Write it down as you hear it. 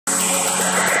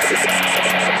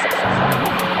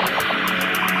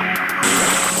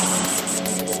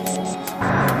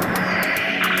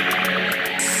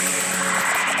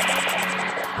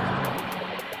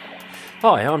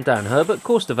Hi, I'm Dan Herbert,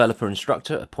 course developer and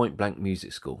instructor at Point Blank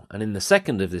Music School, and in the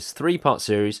second of this three-part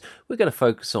series we're going to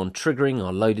focus on triggering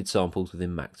our loaded samples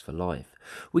within Max for Live.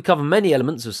 We cover many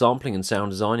elements of sampling and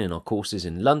sound design in our courses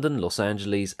in London, Los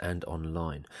Angeles and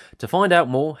online. To find out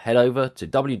more, head over to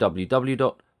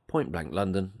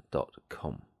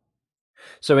www.pointblanklondon.com.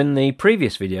 So in the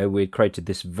previous video we created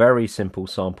this very simple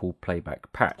sample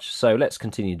playback patch, so let's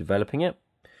continue developing it.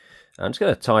 I'm just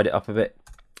going to tidy it up a bit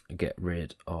and get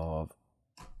rid of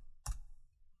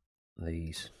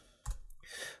these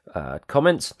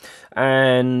comments.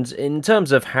 And in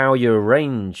terms of how you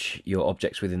arrange your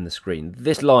objects within the screen,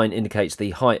 this line indicates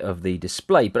the height of the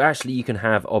display, but actually you can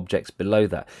have objects below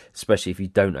that, especially if you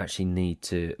don't actually need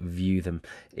to view them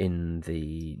in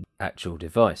the actual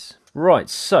device. Right,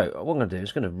 so what I'm going to do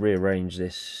is going to rearrange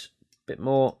this a bit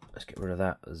more. Let's get rid of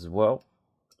that as well.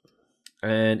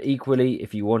 And equally,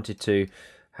 if you wanted to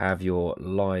have your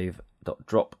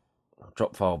live.drop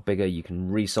file bigger, you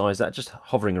can resize that just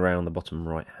hovering around the bottom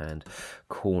right hand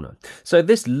corner. So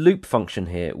this loop function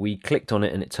here, we clicked on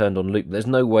it and it turned on loop. There's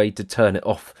no way to turn it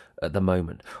off at the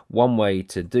moment. One way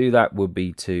to do that would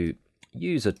be to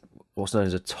use what's known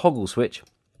as a toggle switch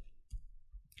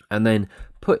and then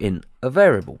put in a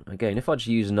variable. Again, if I just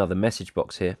use another message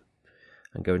box here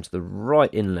and go into the right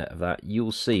inlet of that,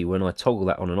 you'll see when I toggle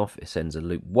that on and off, it sends a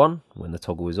loop 1 when the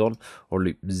toggle is on, or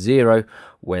loop 0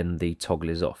 when the toggle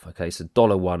is off. Okay, so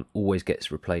 $1 always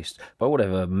gets replaced by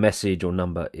whatever message or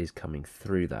number is coming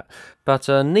through that. But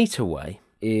a neater way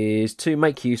is to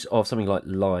make use of something like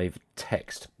live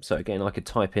text. So again, I could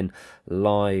type in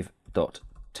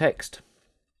live.text,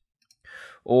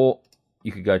 or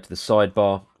you could go to the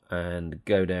sidebar and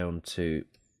go down to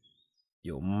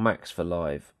your Max for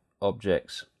Live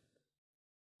objects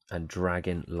and drag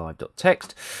in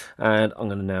live.text, and I'm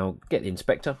going to now get the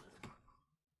inspector,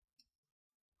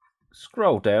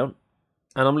 scroll down,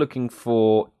 and I'm looking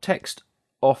for text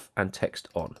off and text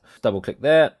on. Double click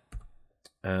there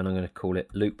and I'm going to call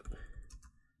it loop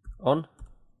on,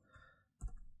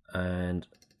 and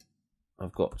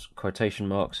I've got quotation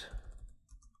marks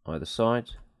either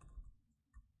side,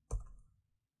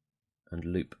 and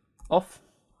loop off.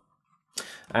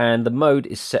 And the mode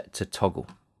is set to toggle.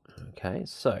 Okay,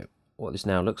 so what this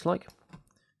now looks like,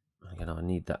 again, I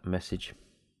need that message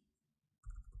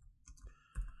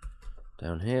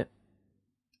down here,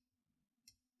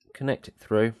 connect it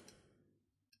through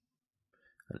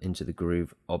and into the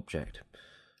groove object.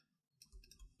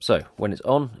 So when it's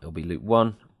on, it'll be loop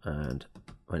 1, and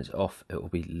when it's off, it will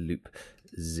be loop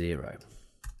 0.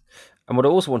 And what I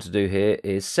also want to do here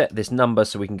is set this number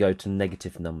so we can go to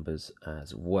negative numbers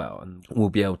as well, and we'll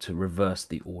be able to reverse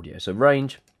the audio. So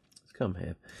range, let's come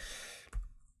here,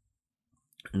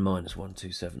 and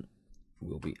 -127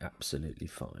 will be absolutely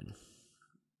fine.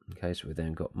 Okay, so we've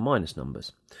then got minus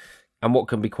numbers. And what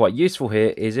can be quite useful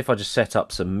here is if I just set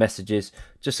up some messages,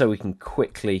 just so we can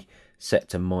quickly set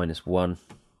to -1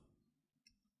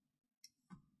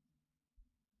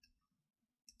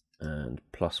 and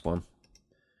 +1.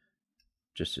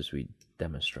 Just as we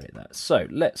demonstrate that. So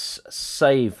let's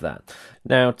save that.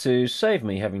 Now, to save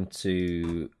me having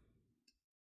to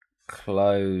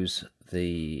close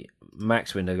the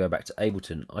Max window, go back to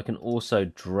Ableton, I can also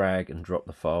drag and drop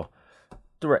the file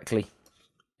directly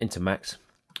into Max,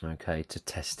 okay, to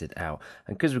test it out.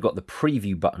 And because we've got the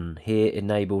preview button here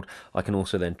enabled, I can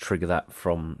also then trigger that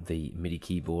from the MIDI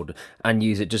keyboard and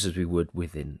use it just as we would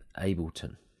within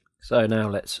Ableton. So now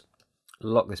let's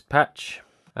lock this patch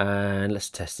and let's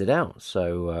test it out.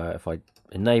 So if I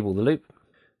enable the loop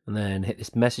and then hit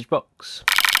this message box,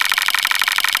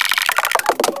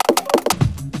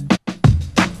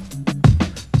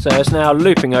 so it's now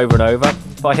looping over and over.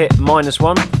 If I hit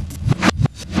 -1,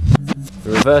 it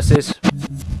reverses,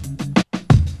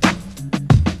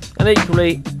 and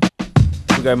equally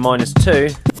if we go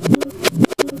 -2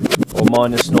 or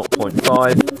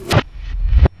 -0.5,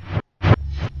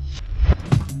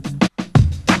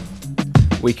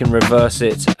 we can reverse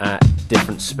it at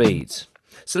different speeds.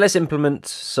 So let's implement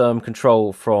some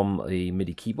control from the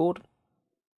MIDI keyboard.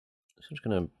 So I'm just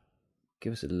going to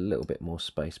give us a little bit more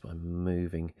space by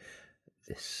moving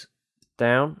this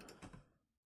down,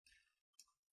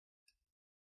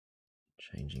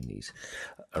 changing these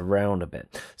around a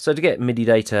bit. So to get MIDI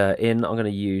data in, I'm going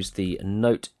to use the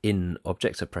note in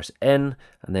object. So press N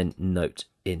and then note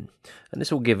in, and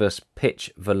this will give us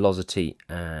pitch, velocity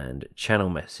and channel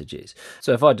messages.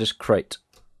 So if I just create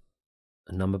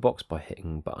a number box by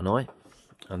hitting button I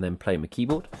and then play my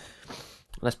keyboard,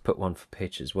 let's put one for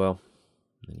pitch as well,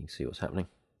 and you can see what's happening.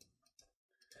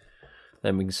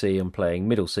 then we can see I'm playing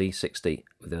middle C 60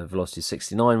 with a velocity of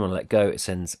 69. When I let go, it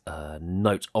sends a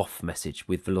note off message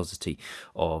with velocity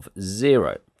of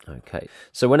 0. Okay,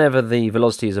 so whenever the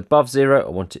velocity is above 0, I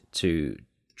want it to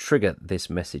trigger this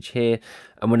message here,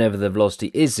 and whenever the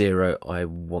velocity is 0, I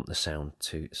want the sound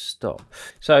to stop.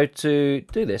 So to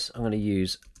do this, I'm going to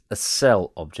use a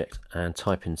cell object and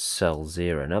type in cell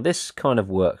 0. Now this kind of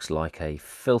works like a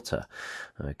filter.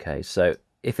 Okay, so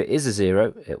if it is a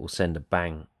 0, it will send a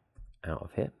bang out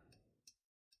of here,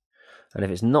 and if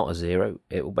it's not a 0,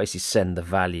 it will basically send the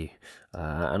value,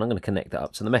 and I'm going to connect that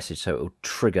up to the message, so it will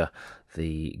trigger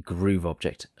the groove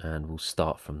object and we'll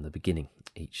start from the beginning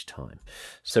each time.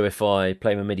 So if I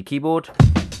play my MIDI keyboard,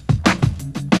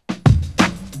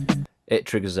 it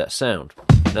triggers that sound.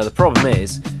 Now the problem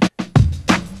is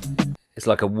it's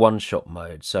like a one-shot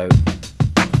mode, so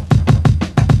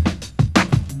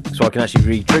I can actually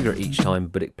re-trigger it each time,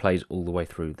 but it plays all the way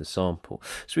through the sample.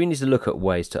 So we need to look at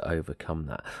ways to overcome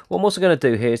that. What I'm also going to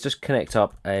do here is just connect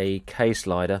up a K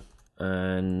slider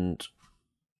and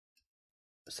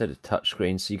set a touch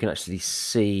screen so you can actually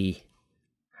see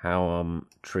how I'm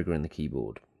triggering the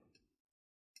keyboard.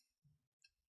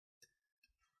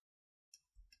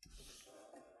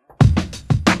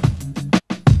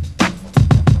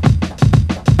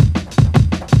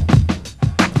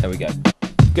 There we go.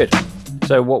 Good.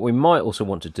 So what we might also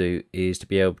want to do is to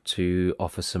be able to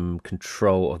offer some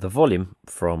control of the volume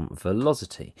from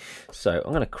velocity. So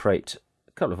I'm going to create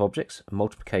a couple of objects, a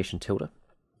multiplication tilde,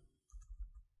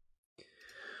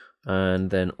 and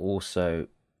then also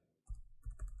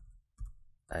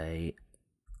a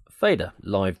fader,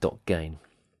 live.gain,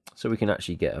 so we can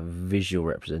actually get a visual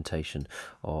representation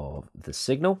of the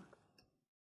signal.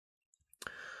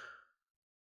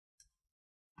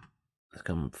 Let's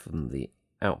come from the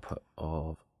output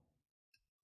of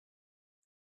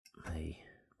the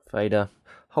fader,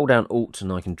 hold down Alt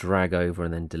and I can drag over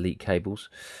and then delete cables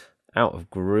out of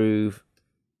groove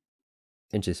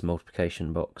into this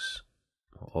multiplication box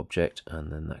object,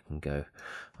 and then that can go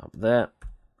up there.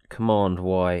 Command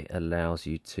Y allows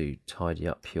you to tidy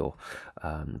up your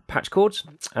patch chords,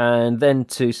 and then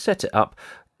to set it up,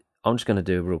 I'm just going to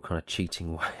do a real kind of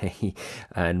cheating way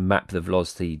and map the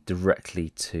velocity directly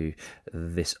to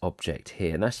this object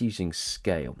here, and that's using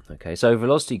scale. Okay, so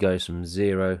velocity goes from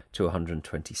 0 to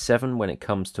 127. When it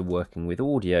comes to working with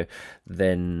audio,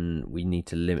 then we need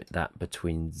to limit that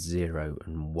between 0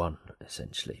 and 1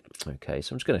 essentially. Okay,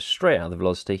 so I'm just going to straight out the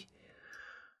velocity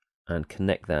and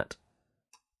connect that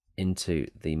into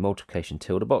the multiplication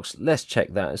tilde box. Let's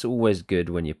check that. It's always good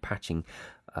when you're patching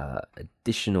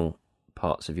additional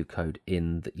parts of your code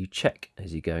in that you check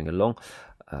as you're going along,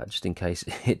 just in case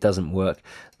it doesn't work,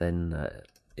 then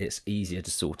it's easier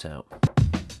to sort out.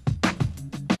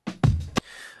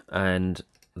 And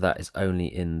that is only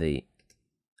in the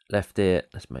left ear.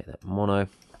 Let's make that mono.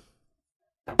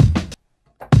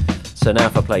 So now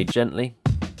if I play gently,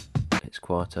 it's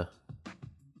quieter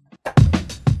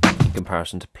in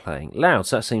comparison to playing loud.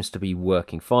 So that seems to be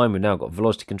working fine. We've now got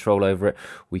velocity control over it.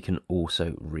 We can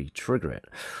also re-trigger it.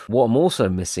 What I'm also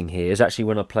missing here is actually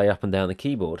when I play up and down the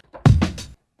keyboard,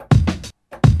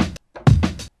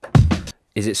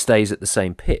 is it stays at the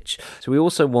same pitch. So we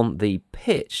also want the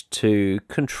pitch to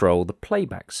control the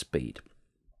playback speed.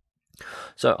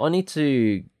 So I need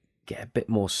to get a bit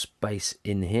more space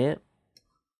in here.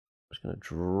 I'm just going to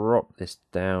drop this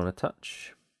down a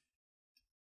touch.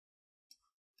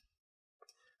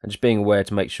 And just being aware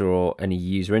to make sure any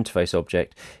user interface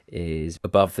object is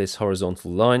above this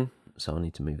horizontal line. So I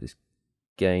need to move this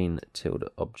gain tilde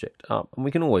object up. And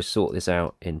we can always sort this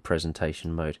out in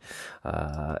presentation mode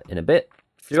in a bit.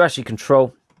 To actually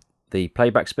control the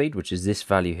playback speed, which is this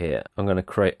value here, I'm going to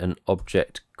create an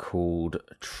object called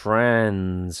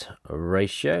trans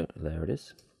ratio. There it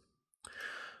is.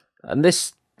 And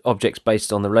this object's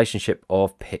based on the relationship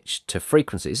of pitch to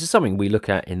frequency. This is something we look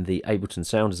at in the Ableton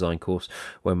sound design course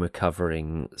when we're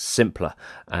covering simpler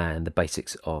and the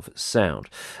basics of sound.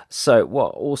 So what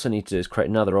I also need to do is create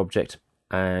another object,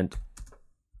 and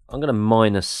I'm going to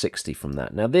minus 60 from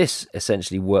that. Now this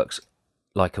essentially works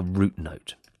like a root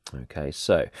note. Okay,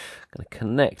 so I'm going to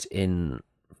connect in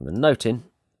from the note in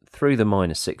through the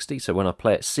minus 60. So when I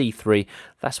play at C3,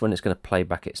 that's when it's going to play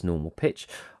back its normal pitch.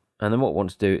 And then what I want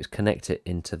to do is connect it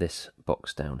into this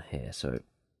box down here. So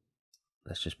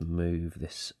let's just move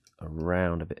this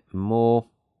around a bit more.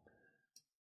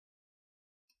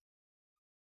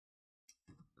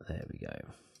 There we go.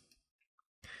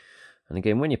 And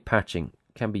again, when you're patching,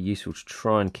 it can be useful to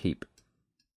try and keep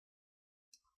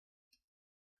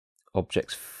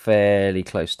objects fairly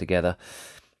close together.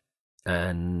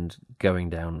 and going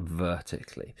down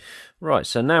vertically. Right,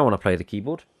 so now when I play the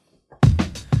keyboard,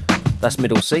 that's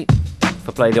middle C. If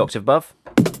I play the octave above,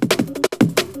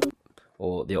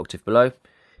 or the octave below,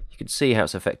 you can see how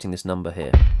it's affecting this number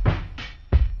here.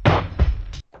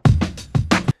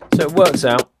 So it works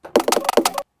out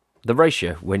the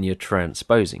ratio when you're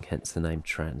transposing, hence the name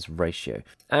trans ratio.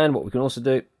 And what we can also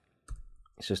do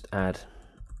is just add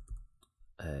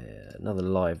another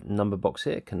live number box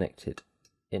here, connect it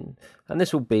in, and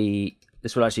this will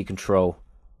actually control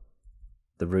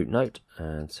the root note.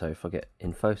 And so if I get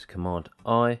info, Command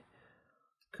I,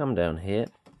 come down here,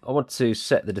 I want to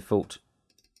set the default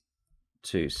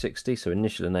to 60, so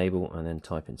initial enable and then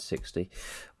type in 60.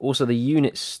 Also the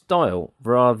unit style,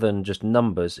 rather than just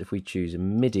numbers, if we choose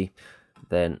MIDI,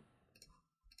 then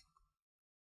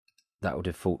that will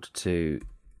default to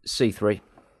C3.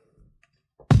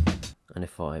 And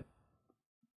if I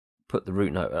put the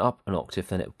root note up an octave,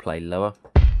 then it will play lower,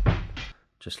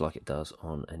 just like it does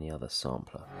on any other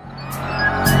sampler.